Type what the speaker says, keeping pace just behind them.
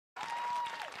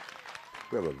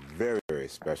We have a very, very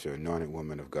special anointed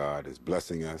woman of God is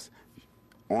blessing us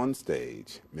on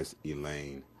stage, Miss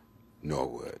Elaine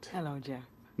Norwood. Hello, Jeff.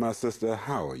 My sister,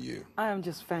 how are you? I am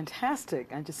just fantastic.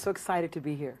 I'm just so excited to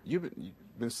be here. You've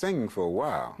been singing for a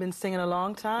while. Been singing a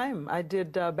long time. I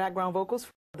did background vocals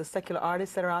for the secular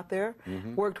artists that are out there.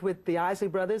 Worked with the Isley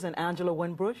Brothers and Angela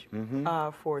Winbush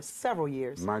for several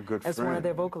years. My good as friend. one of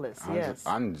their vocalists, yes.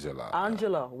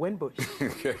 Angela Winbush.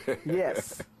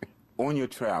 Yes. On your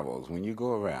travels, when you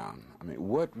go around, I mean,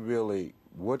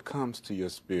 what comes to your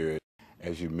spirit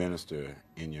as you minister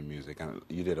in your music?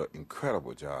 You did an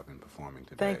incredible job in performing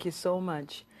today. Thank you so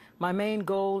much. My main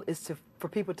goal is for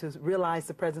people to realize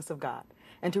the presence of God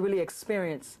and to really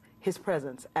experience His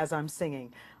presence as I'm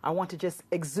singing. I want to just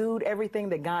exude everything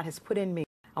that God has put in me.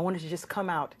 I want it to just come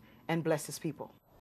out and bless His people.